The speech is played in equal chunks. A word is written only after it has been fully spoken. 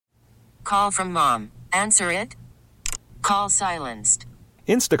Call from mom. Answer it. Call silenced.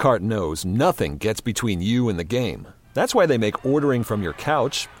 Instacart knows nothing gets between you and the game. That's why they make ordering from your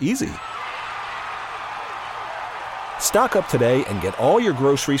couch easy. Stock up today and get all your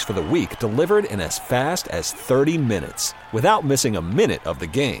groceries for the week delivered in as fast as 30 minutes without missing a minute of the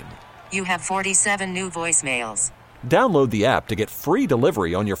game. You have 47 new voicemails. Download the app to get free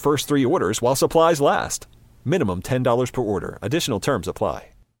delivery on your first 3 orders while supplies last. Minimum $10 per order. Additional terms apply.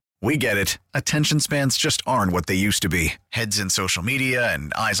 We get it. Attention spans just aren't what they used to be. Heads in social media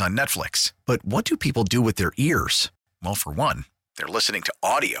and eyes on Netflix. But what do people do with their ears? Well, for one, they're listening to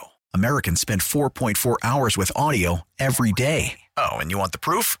audio. Americans spend 4.4 hours with audio every day. Oh, and you want the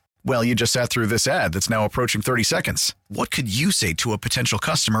proof? Well, you just sat through this ad that's now approaching 30 seconds. What could you say to a potential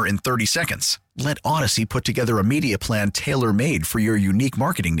customer in 30 seconds? Let Odyssey put together a media plan tailor-made for your unique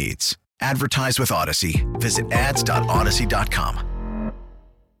marketing needs. Advertise with Odyssey. Visit ads.odyssey.com.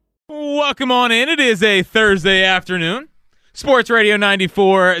 Welcome on in. It is a Thursday afternoon. Sports Radio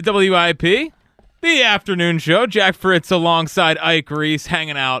 94 WIP. The afternoon show. Jack Fritz alongside Ike Reese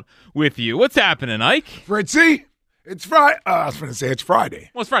hanging out with you. What's happening, Ike? Fritzy, it's Friday. I was going to say it's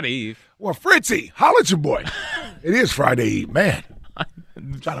Friday. Well, it's Friday Eve. Well, Fritzy, holla at your boy. It is Friday Eve. Man,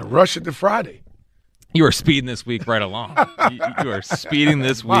 I'm trying to rush it to Friday. You are speeding this week right along. You are speeding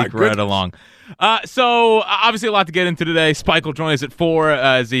this week right along. So, obviously a lot to get into today. Spike will join us at 4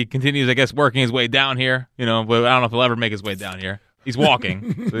 as he continues, I guess, working his way down here. You know, but I don't know if he'll ever make his way down here. He's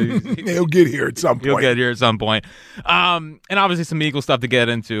walking. So he'll get here at some point. He'll get here at some point. And obviously some Eagle stuff to get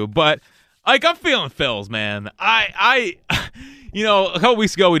into. But, like, I'm feeling Phils, man. You know, a couple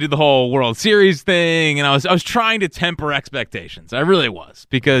weeks ago we did the whole World Series thing, and I was trying to temper expectations. I really was,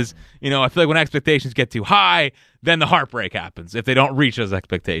 because, you know, I feel like when expectations get too high, then the heartbreak happens if they don't reach those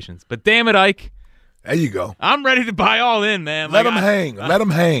expectations. But damn it, Ike. There you go. I'm ready to buy all in, man. Let them hang. Let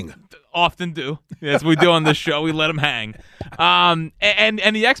them hang. Often do. That's what we do on this show. We let them hang. And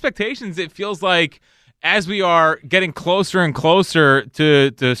the expectations, it feels like as we are getting closer and closer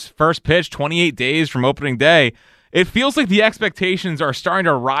to this first pitch, 28 days from opening day, it feels like the expectations are starting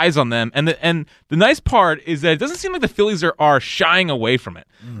to rise on them. And the nice part is that it doesn't seem like the Phillies are shying away from it.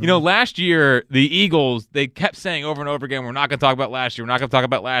 Mm-hmm. You know, last year, the Eagles, they kept saying over and over again, we're not going to talk about last year. We're not going to talk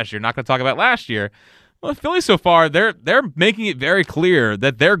about last year. Not going to talk about last year. Well, the Phillies so far, they're making it very clear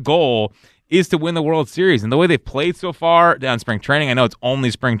that their goal is to win the World Series. And the way they've played so far down spring training, I know it's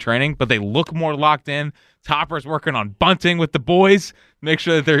only spring training, but they look more locked in. Topper's working on bunting with the boys, make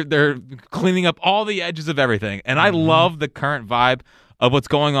sure that they're cleaning up all the edges of everything. And I love the current vibe of what's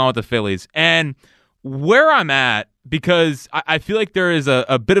going on with the Phillies. And where I'm at, because I feel like there is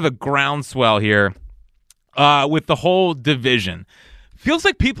a bit of a groundswell here with the whole division. Feels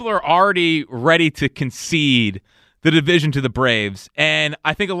like people are already ready to concede the division to the Braves. And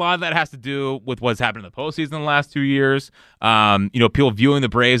I think a lot of that has to do with what's happened in the postseason in the last 2 years. You know, people viewing the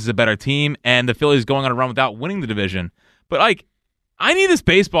Braves as a better team and the Phillies going on a run without winning the division. But, like, I need this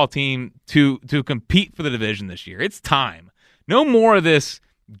baseball team to compete for the division this year. It's time. No more of this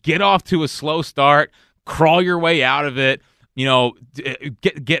get off to a slow start, crawl your way out of it, you know,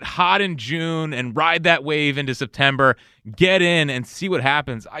 get hot in June and ride that wave into September, get in and see what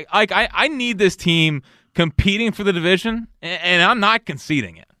happens. I need this team competing for the division, and I'm not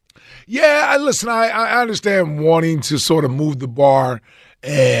conceding it. Yeah, listen, I understand wanting to sort of move the bar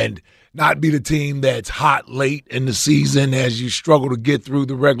and not be the team that's hot late in the season as you struggle to get through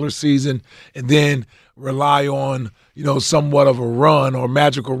the regular season and then rely on, you know, somewhat of a run or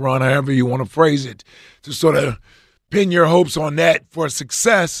magical run, however you want to phrase it, to sort of pin your hopes on that for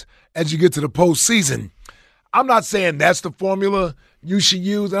success as you get to the postseason. I'm not saying that's the formula you should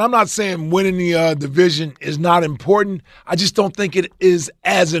use, and I'm not saying winning the division is not important. I just don't think it is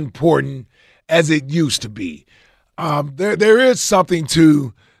as important as it used to be. There is something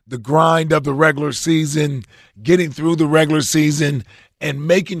to the grind of the regular season, getting through the regular season, and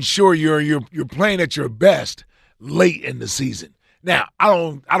making sure you're playing at your best late in the season. Now, I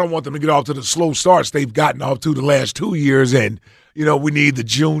don't want them to get off to the slow starts they've gotten off to the last 2 years, and you know we need the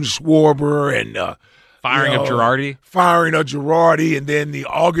June Schwarber and firing of Girardi, and then the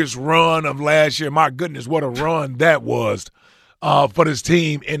August run of last year. My goodness, what a run that was for this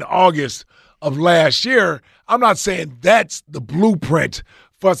team in August of last year. I'm not saying that's the blueprint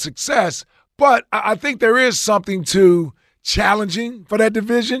for success, but I think there is something to challenging for that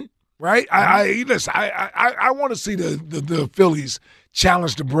division, right? I want to see the Phillies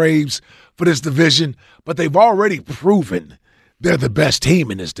challenge the Braves for this division, but they've already proven they're the best team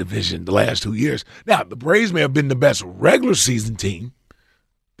in this division the last 2 years. Now, the Braves may have been the best regular season team,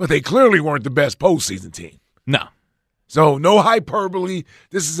 but they clearly weren't the best postseason team. No. So no hyperbole.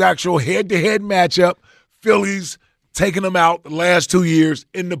 This is actual head-to-head matchup. Phillies taking them out the last 2 years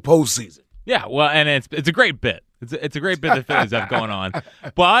in the postseason. Yeah, well, and it's a great bit. It's a great bit the Phillies have going on.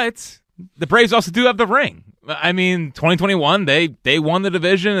 But the Braves also do have the ring. I mean, 2021, they won the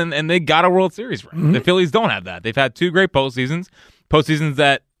division and they got a World Series ring. Mm-hmm. The Phillies don't have that. They've had 2 great postseasons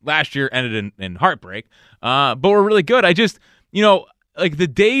that last year ended in heartbreak, but were really good. I just, like the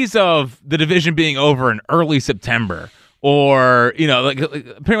days of the division being over in early September, or like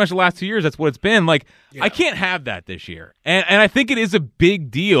pretty much the last 2 years, that's what it's been. Like, I can't have that this year, and I think it is a big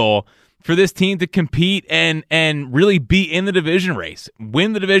deal for this team to compete and really be in the division race.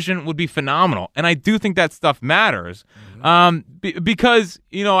 Win the division would be phenomenal, and I do think that stuff matters. Because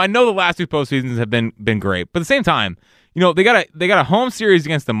I know the last 2 postseasons have been great, but at the same time, they got a home series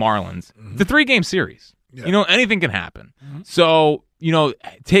against the Marlins. Mm-hmm. It's a 3-game series. Yeah. Anything can happen. Mm-hmm. So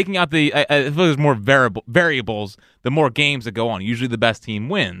taking out I feel there's more variables the more games that go on. Usually the best team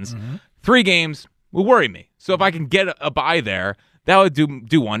wins. Mm-hmm. 3 games will worry me. So if I can get a bye there, that would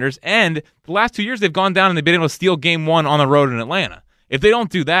do wonders. And the last 2 years, they've gone down and they've been able to steal game 1 on the road in Atlanta. If they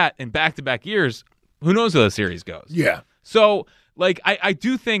don't do that in back-to-back years, who knows how the series goes? Yeah. So, I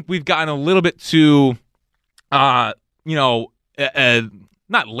do think we've gotten a little bit too, not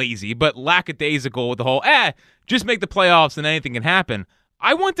lazy, but lackadaisical with the whole, just make the playoffs and anything can happen.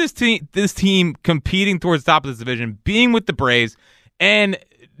 I want this team competing towards the top of this division, being with the Braves, and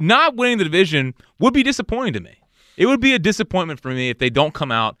not winning the division would be disappointing to me. It would be a disappointment for me if they don't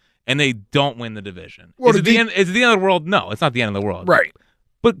come out and they don't win the division. Well, is it the end of the world? No, it's not the end of the world. Right.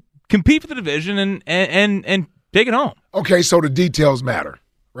 But compete for the division and take it home. Okay, so the details matter,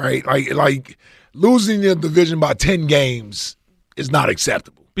 right? Like losing the division by 10 games is not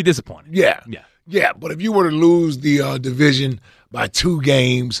acceptable. Be disappointing. Yeah. But if you were to lose the division by 2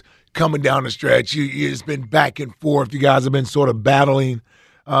 games coming down the stretch, it's been back and forth. You guys have been sort of battling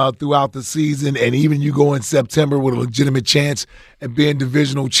throughout the season, and even you go in September with a legitimate chance at being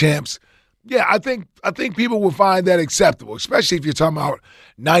divisional champs. Yeah, I think people will find that acceptable, especially if you're talking about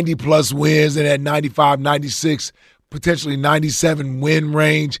 90-plus wins and at 95, 96, potentially 97 win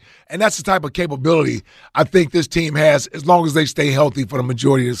range. And that's the type of capability I think this team has as long as they stay healthy for the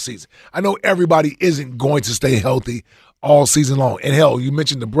majority of the season. I know everybody isn't going to stay healthy all season long. And hell, you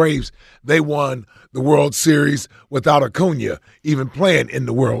mentioned the Braves. They won the World Series without Acuna even playing in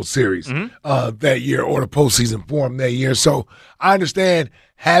the World Series that year, or the postseason for him that year. So I understand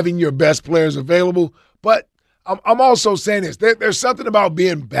having your best players available, but I'm also saying this. There's something about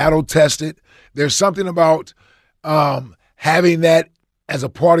being battle-tested. There's something about having that as a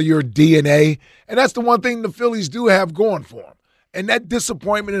part of your DNA, and that's the one thing the Phillies do have going for them. And that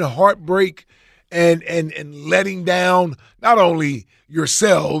disappointment and heartbreak and letting down not only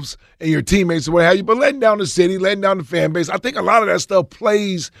yourselves and your teammates or what have you, but letting down the city, letting down the fan base. I think a lot of that stuff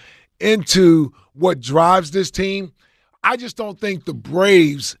plays into what drives this team. I just don't think the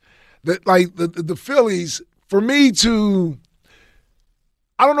Braves, the Phillies, for me to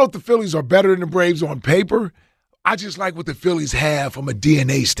 – I don't know if the Phillies are better than the Braves on paper. I just like what the Phillies have from a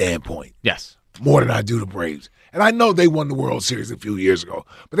DNA standpoint. Yes. More than I do the Braves. And I know they won the World Series a few years ago.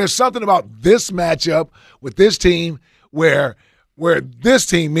 But there's something about this matchup with this team where this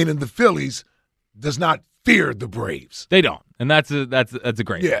team, meaning the Phillies, does not fear the Braves. They don't. And that's a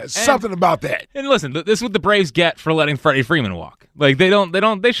great thing. Something about that. And listen, this is what the Braves get for letting Freddie Freeman walk. Like they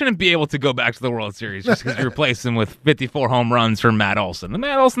shouldn't be able to go back to the World Series just because you replace him with 54 home runs for Matt Olson. And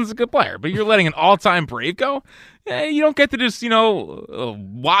Matt Olson's a good player, but you're letting an all-time Brave go? You don't get to just,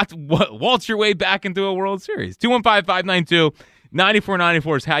 waltz your way back into a World Series.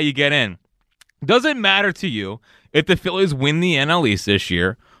 215-592-9494 is how you get in. Does it matter to you if the Phillies win the NL East this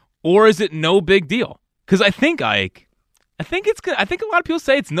year, or is it no big deal? Because I think, Ike, I think a lot of people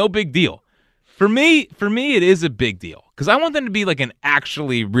say it's no big deal. For me, it is a big deal because I want them to be like an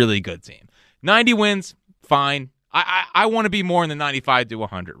actually really good team. 90 wins, fine. I want to be more in the 95 to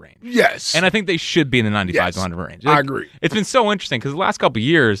 100 range. Yes. And I think they should be in the 95 to 100 range. I agree. It's been so interesting because the last couple of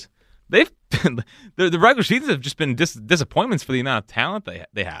years, the regular seasons have just been disappointments for the amount of talent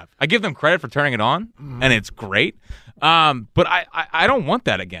they have. I give them credit for turning it on, and it's great. But I don't want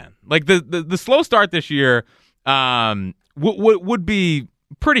that again. Like the slow start this year would be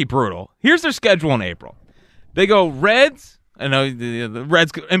pretty brutal. Here's their schedule in April. They go Reds. I know the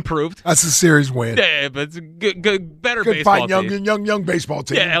Reds improved. That's a series win. Yeah, but it's a good better baseball team. Young baseball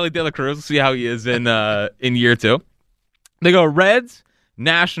team. Yeah, Ellie De La Cruz. We'll see how he is in year 2. They go Reds,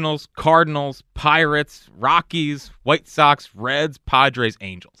 Nationals, Cardinals, Pirates, Rockies, White Sox, Reds, Padres,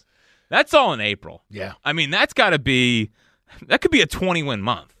 Angels. That's all in April. Yeah. I mean, that could be a 20-win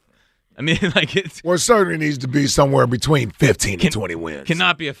month. I mean, like it's Well, it certainly needs to be somewhere between 15 and 20 wins.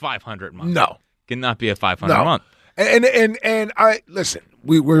 Cannot be a 500 month. No. Cannot be a 500 month. And I listen.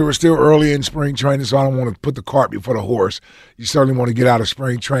 We were still early in spring training, so I don't want to put the cart before the horse. You certainly want to get out of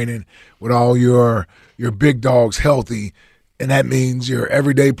spring training with all your big dogs healthy, and that means your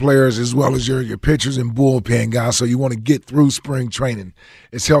everyday players as well as your pitchers and bullpen guys. So you want to get through spring training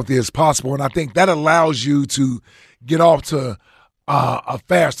as healthy as possible, and I think that allows you to get off to a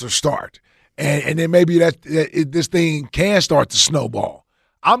faster start, and then maybe this thing can start to snowball.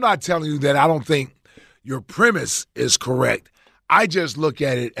 I'm not telling you that I don't think your premise is correct. I just look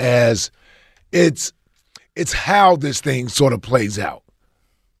at it as it's how this thing sort of plays out.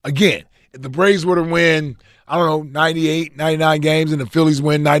 Again, if the Braves were to win, 98, 99 games and the Phillies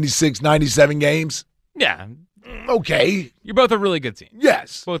win 96, 97 games. Yeah. Okay. You're both a really good team.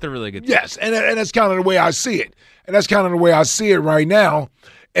 Yes. Both a really good team. Yes, and that's kind of the way I see it. And that's kind of the way I see it right now.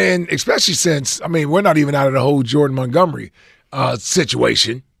 And especially since, we're not even out of the whole Jordan Montgomery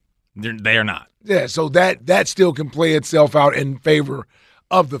situation. They are not. Yeah, so that still can play itself out in favor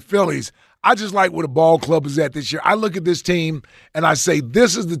of the Phillies. I just like where the ball club is at this year. I look at this team and I say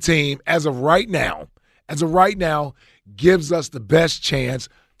this is the team as of right now, gives us the best chance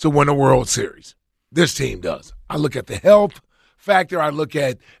to win a World Series. This team does. I look at the health factor. I look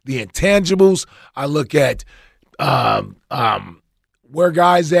at the intangibles. I look at where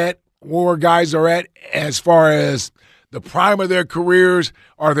guys are at as far as the prime of their careers.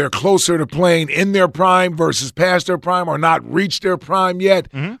 Are they closer to playing in their prime versus past their prime or not reached their prime yet?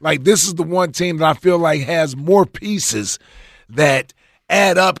 Mm-hmm. Like, this is the one team that I feel like has more pieces that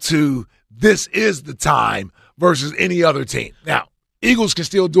add up to this is the time versus any other team. Now, Eagles can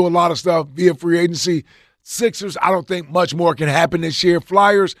still do a lot of stuff via free agency. Sixers, I don't think much more can happen this year.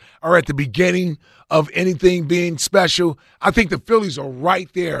 Flyers are at the beginning of anything being special. I think the Phillies are right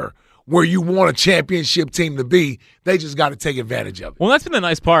there where you want a championship team to be. They just got to take advantage of it. Well, that's been the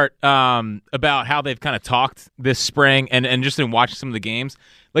nice part about how they've kind of talked this spring and just in watching some of the games.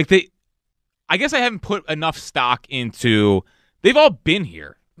 Like I guess I haven't put enough stock into, they've all been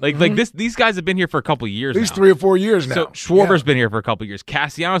here. Like these guys have been here for a couple of years now. 3 or 4 years now. So Schwarber's been here for a couple of years.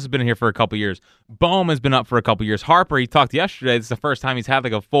 Castellanos has been here for a couple of years. Bohm has been up for a couple of years. Harper, he talked yesterday, this is the first time he's had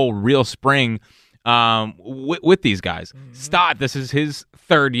like a full real spring with these guys. Stott, this is his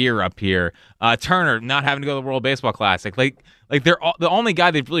third year up here. Turner not having to go to the World Baseball Classic. Like they're the only guy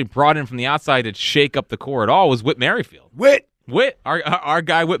they've really brought in from the outside to shake up the core at all was Whit Merrifield. Whit, our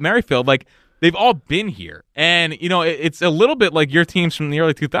guy Whit Merrifield. Like, they've all been here, and it's a little bit like your teams from the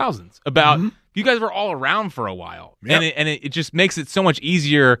early 2000s. About you guys were all around for a while, and it just makes it so much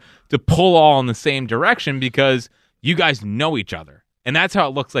easier to pull all in the same direction because you guys know each other. And that's how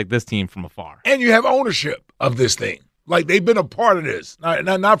it looks like this team from afar. And you have ownership of this thing. Like, they've been a part of this.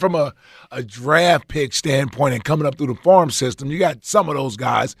 Not from a draft pick standpoint and coming up through the farm system. You got some of those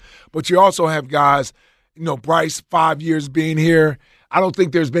guys. But you also have guys, Bryce, 5 years being here. I don't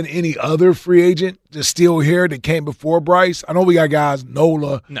think there's been any other free agent that's still here that came before Bryce. I know we got guys,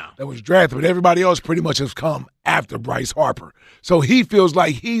 Nola, that was drafted, but everybody else pretty much has come after Bryce Harper. So he feels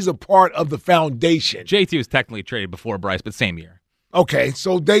like he's a part of the foundation. JT was technically traded before Bryce, but same year. Okay,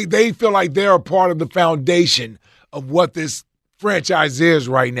 so they feel like they're a part of the foundation of what this franchise is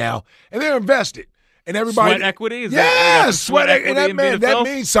right now, and they're invested. And everybody, sweat equity? Sweat equity. And that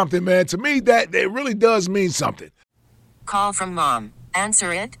means something, man. To me, that it really does mean something. Call from mom.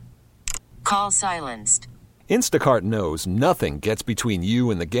 Answer it. Call silenced. Instacart knows nothing gets between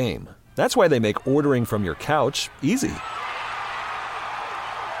you and the game. That's why they make ordering from your couch easy.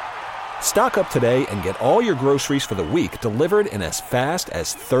 Stock up today and get all your groceries for the week delivered in as fast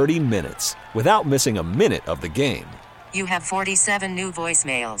as 30 minutes without missing a minute of the game. You have 47 new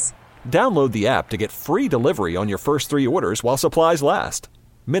voicemails. Download the app to get free delivery on your first 3 orders while supplies last.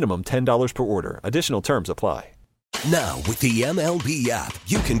 Minimum $10 per order. Additional terms apply. Now, with the MLB app,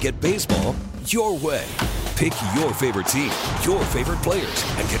 you can get baseball your way. Pick your favorite team, your favorite players,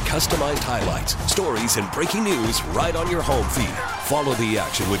 and get customized highlights, stories, and breaking news right on your home feed. Follow the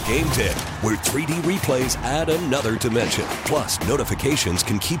action with Game Day, where 3D replays add another dimension. Plus, notifications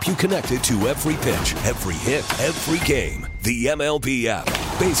can keep you connected to every pitch, every hit, every game. The MLB app.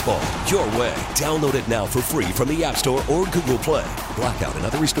 Baseball your way. Download it now for free from the App Store or Google Play. Blackout and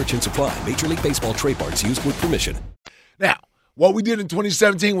other restrictions apply. Major League Baseball trademarks used with permission. Now, what we did in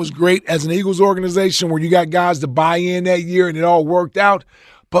 2017 was great as an Eagles organization where you got guys to buy in that year and it all worked out.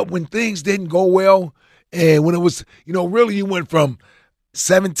 But when things didn't go well and when it was, really you went from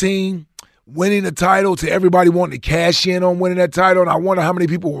 17 winning the title to everybody wanting to cash in on winning that title. And I wonder how many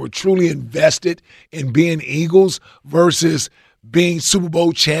people were truly invested in being Eagles versus being Super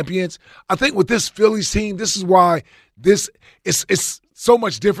Bowl champions. I think with this Phillies team, this is why this is so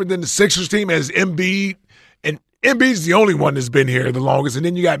much different than the Sixers team, as Embiid, and Embiid's the only one that's been here the longest, and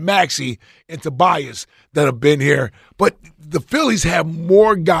then you got Maxey and Tobias that have been here. But the Phillies have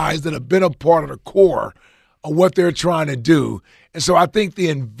more guys that have been a part of the core of what they're trying to do. And so I think the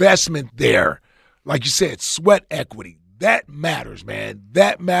investment there, like you said, sweat equity, that matters, man.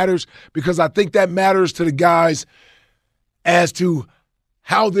 That matters, because I think that matters to the guys as to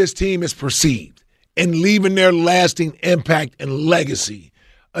how this team is perceived and leaving their lasting impact and legacy.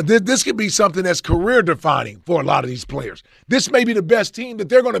 This could be something that's career-defining for a lot of these players. This may be the best team that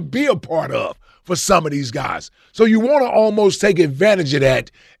they're going to be a part of for some of these guys. So you want to almost take advantage of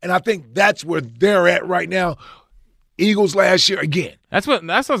that, and I think that's where they're at right now. Eagles last year, again. That's what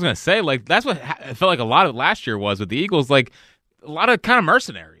I was going to say. Like, that's what it felt like a lot of last year was with the Eagles, like a lot of kind of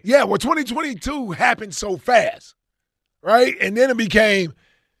mercenaries. Yeah, well, 2022 happened so fast, right? And then it became,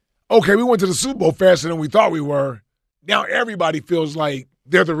 okay, we went to the Super Bowl faster than we thought we were. Now everybody feels like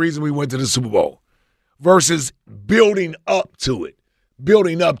they're the reason we went to the Super Bowl versus building up to it.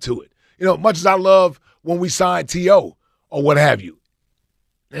 Building up to it. You know, much as I love when we signed T.O. or what have you,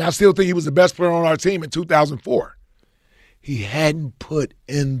 and I still think he was the best player on our team in 2004. He hadn't put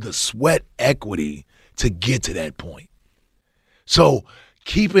in the sweat equity to get to that point. So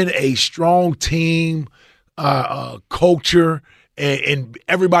keeping a strong team culture and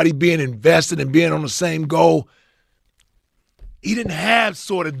everybody being invested and being on the same goal, he didn't have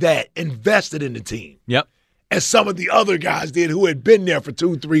sort of that invested in the team. Yep. As some of the other guys did who had been there for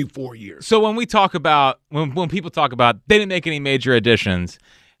 2, 3, 4 years. So when we talk about, when people talk about they didn't make any major additions,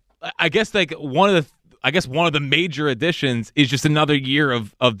 I guess like one of the major additions is just another year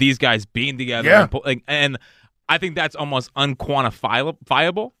of these guys being together. Yeah. And I think that's almost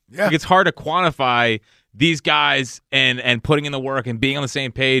unquantifiable. Yeah. Like, it's hard to quantify these guys and putting in the work and being on the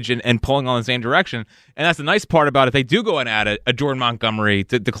same page and pulling on the same direction. And that's the nice part about it. They do go and add a Jordan Montgomery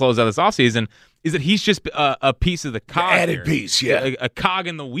to close out this offseason, is that he's just a piece of the cog. The added here. piece, yeah. A cog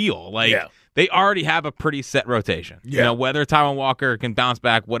in the wheel. Like, yeah. They already have a pretty set rotation. Yeah. You know, whether Taiwan Walker can bounce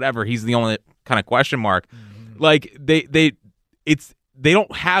back, whatever, he's the only kind of question mark. Mm-hmm. Like, they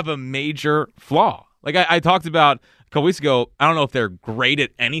don't have a major flaw. Like I talked about a couple weeks ago, I don't know if they're great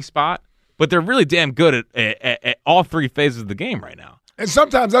at any spot, but they're really damn good at all three phases of the game right now. And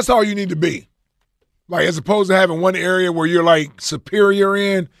sometimes that's all you need to be. Like, as opposed to having one area where you're like superior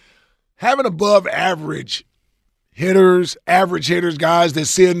in, having above average hitters, guys that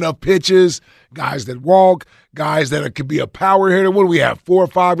see enough pitches, guys that walk, guys that could be a power hitter. What do we have? 4 or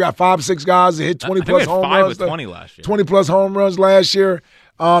 5 guys, 5, 6 guys that hit 20-plus home runs. 5 with 20 last year. 20-plus home runs last year.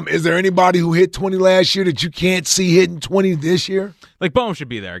 Is there anybody who hit 20 last year that you can't see hitting 20 this year? Like, Bohm should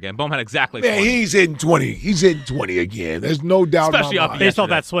be there again. Bohm had exactly 20. Man, he's hitting 20. He's hitting 20 again. There's no doubt Especially about it. Based off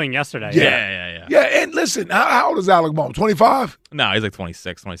that swing yesterday. Yeah. Yeah, and listen, how old is Alec Bohm? 25? No, he's like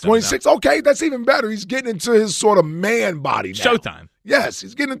 26, 27. 26? Okay, that's even better. He's getting into his sort of man body now. Showtime. Yes,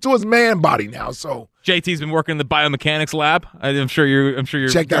 he's getting into his man body now. So JT's been working in the biomechanics lab. I'm sure you're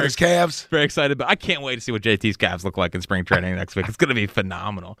checked out his calves. Very excited, but I can't wait to see what JT's calves look like in spring training next week. It's going to be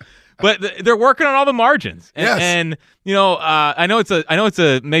phenomenal. But they're working on all the margins, and you know, I know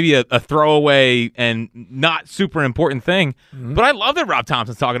it's maybe a throwaway and not super important thing, but I love that Rob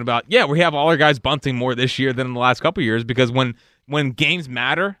Thompson's talking about. Yeah, we have all our guys bunting more this year than in the last couple of years, because when games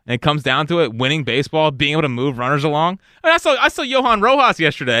matter and it comes down to it, winning baseball, being able to move runners along. I mean, I saw Johan Rojas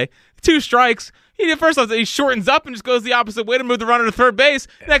yesterday, 2 strikes. He shortens up and just goes the opposite way to move the runner to third base.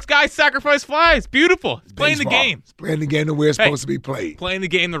 Next guy sacrifice flies. Beautiful. He's playing the game. He's playing the game the way it's supposed to be played. Playing the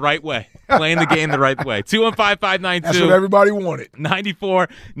game the right way. 215-592. That's what everybody wanted.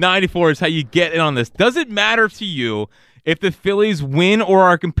 94 is how you get in on this. Does it matter to you if the Phillies win or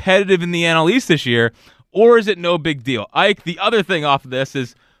are competitive in the NL East this year, or is it no big deal? Ike, the other thing off of this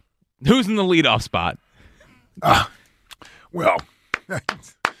is who's in the leadoff spot? Well,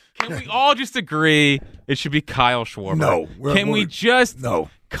 can we all just agree it should be Kyle Schwarber? No. Can we just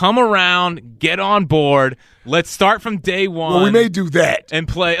come around, get on board? Let's start from day one. Well, we may do that.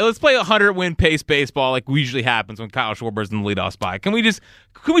 And let's play 100-win pace baseball like usually happens when Kyle Schwarber's in the leadoff spot. Can we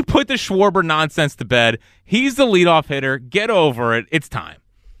put the Schwarber nonsense to bed? He's the leadoff hitter. Get over it. It's time.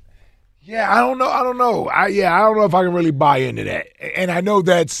 Yeah, I don't know. I don't know if I can really buy into that. And I know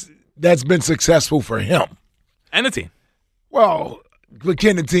that's been successful for him. And the team. Well, but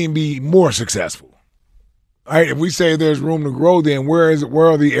can the team be more successful? All right, if we say there's room to grow, then where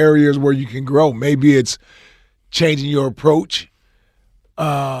are the areas where you can grow? Maybe it's changing your approach,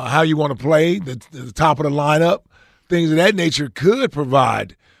 how you want to play, the top of the lineup, things of that nature could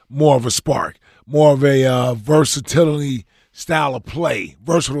provide more of a spark, more of a versatility style of play,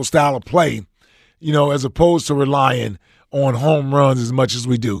 versatile style of play, as opposed to relying on home runs as much as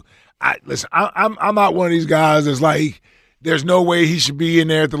we do. I'm not one of these guys that's like, there's no way he should be in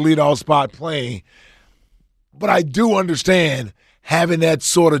there at the leadoff spot playing. But I do understand having that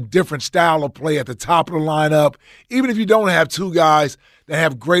sort of different style of play at the top of the lineup, even if you don't have two guys that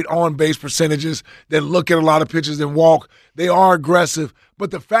have great on-base percentages, that look at a lot of pitches and walk. They are aggressive.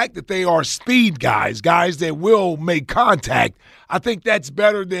 But the fact that they are speed guys that will make contact, I think that's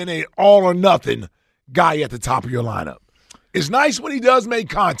better than an all-or-nothing guy at the top of your lineup. It's nice when he does make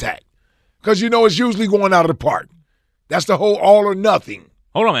contact because it's usually going out of the park. That's the whole all-or-nothing.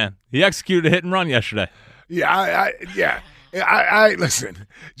 Hold on, man. He executed a hit and run yesterday. Yeah, I listen.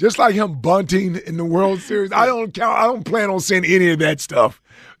 Just like him bunting in the World Series, I don't plan on seeing any of that stuff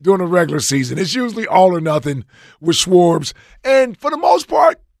during the regular season. It's usually all or nothing with Schwarbs, and for the most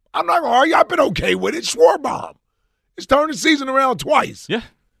part, I'm not gonna argue. I've been okay with it. Schwarb bomb. It's turned the season around twice. Yeah,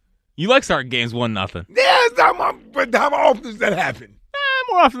 you like starting games 1-0. Yeah, but how often does that happen?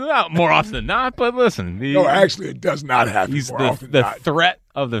 More often than not. But listen, no, actually, it does not happen. He's more often the than not. threat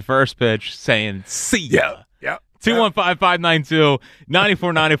of the first pitch saying, "See ya." Yeah.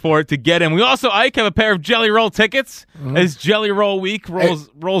 215-592-9494 to get in. We also, Ike, have a pair of Jelly Roll tickets as Jelly Roll Week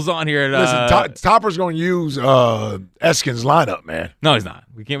rolls on here. Listen, Topper's going to use Eskin's lineup, man. No, he's not.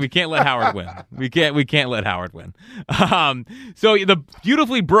 We can't let Howard win. We can't let Howard win. So the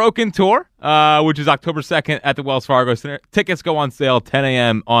Beautifully Broken Tour, which is October 2nd at the Wells Fargo Center. Tickets go on sale 10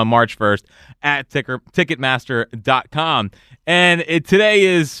 a.m. on March 1st at Ticketmaster.com. And today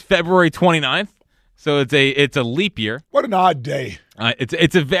is February 29th. So it's a leap year. What an odd day.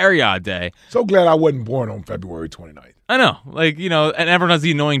 It's a very odd day. So glad I wasn't born on February 29th. I know. And everyone has the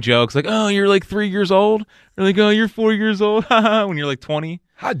annoying jokes like, oh, you're like 3 years old. Or like, oh, you're 4 years old when you're like 20.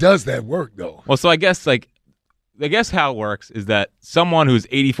 How does that work, though? Well, so I guess how it works is that someone who's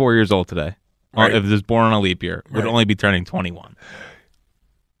 84 years old today, right, if is born on a leap year, would only be turning 21.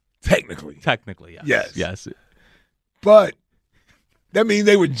 Technically, yes. Yes. But that means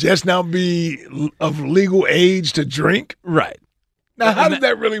they would just now be of legal age to drink? Right. Now, how does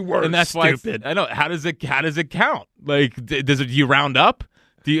that really work? And that's why I know. How does it count? Like, do you round up?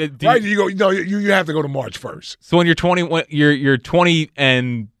 You go. No, you have to go to March 1st. So when you're 20, you're 20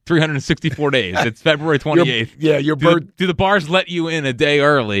 and 364 days. It's February 28th. Your birth. Do the bars let you in a day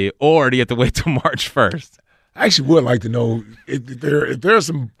early, or do you have to wait till March 1st? I actually would like to know if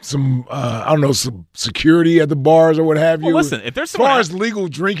there's some I don't know, some security at the bars or what have you. Well, listen, if there's as far as legal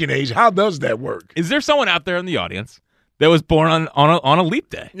drinking age, how does that work? Is there someone out there in the audience that was born on a leap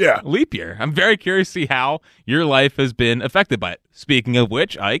day? Yeah, leap year. I'm very curious to see how your life has been affected by it. Speaking of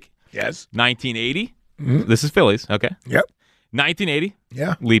which, Ike. Yes. 1980. Mm-hmm. This is Phillies. Okay. Yep. 1980.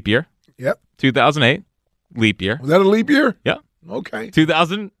 Yeah. Leap year. Yep. 2008. Leap year. Was that a leap year? Yeah. Okay.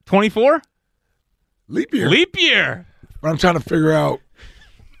 2024. Leap year. Leap year. But I'm trying to figure out.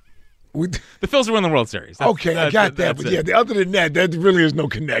 The Phillies are winning the World Series. I got that. But other than that, there really is no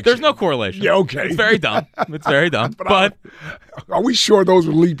connection. There's no correlation. Yeah, okay. It's very dumb. But are we sure those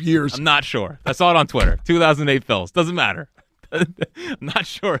were leap years? I'm not sure. I saw it on Twitter. 2008 Phillies. Doesn't matter. I'm not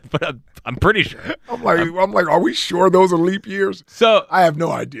sure, but I'm pretty sure. I'm like, are we sure those are leap years? So I have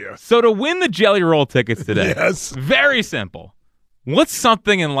no idea. So to win the Jelly Roll tickets today, yes, very simple. What's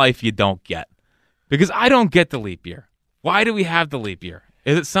something in life you don't get? Because I don't get the leap year. Why do we have the leap year?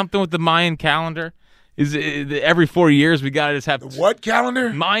 Is it something with the Mayan calendar? Is it every 4 years we gotta just have the what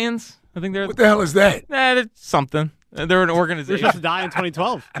calendar? Mayans? I think they're. What the hell is that? It's something. They're an organization. They're supposed to die in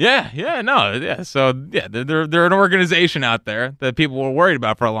 2012. Yeah. So they're an organization out there that people were worried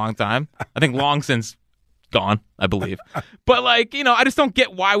about for a long time. I think long since gone, I believe. But I just don't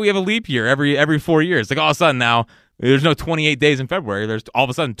get why we have a leap year every 4 years. Like all of a sudden now, there's no 28 days in February. There's all of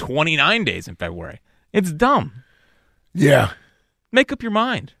a sudden 29 days in February. It's dumb. Yeah. Make up your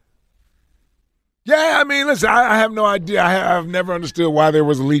mind. Yeah, I mean, listen, I have no idea. I've never understood why there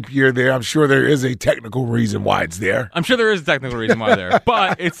was a leap year there. I'm sure there is a technical reason why it's there. I'm sure there is a technical reason why there.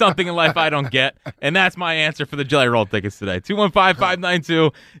 But it's something in life I don't get, and that's my answer for the Jelly Roll tickets today.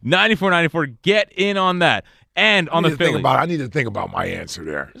 215-592-9494. Get in on that. And on the Phillies. I need to think about my answer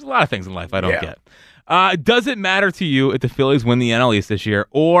there. There's a lot of things in life I don't get. Does it matter to you if the Phillies win the NL East this year,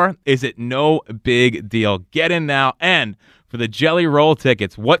 or is it no big deal? Get in now. And for the Jelly Roll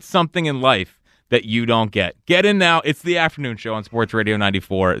tickets, what's something in life that you don't get? Get in now. It's the afternoon show on Sports Radio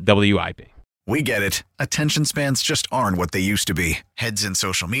 94 WIP. We get it. Attention spans just aren't what they used to be. Heads in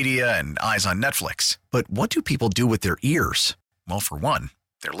social media and eyes on Netflix. But what do people do with their ears? Well, for one,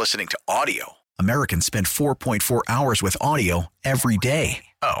 they're listening to audio. Americans spend 4.4 hours with audio every day.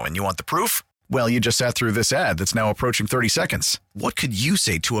 Oh, and you want the proof? Well, you just sat through this ad that's now approaching 30 seconds. What could you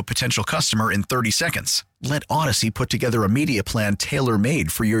say to a potential customer in 30 seconds? Let Odyssey put together a media plan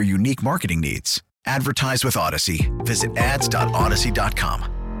tailor-made for your unique marketing needs. Advertise with Odyssey. Visit ads.odyssey.com.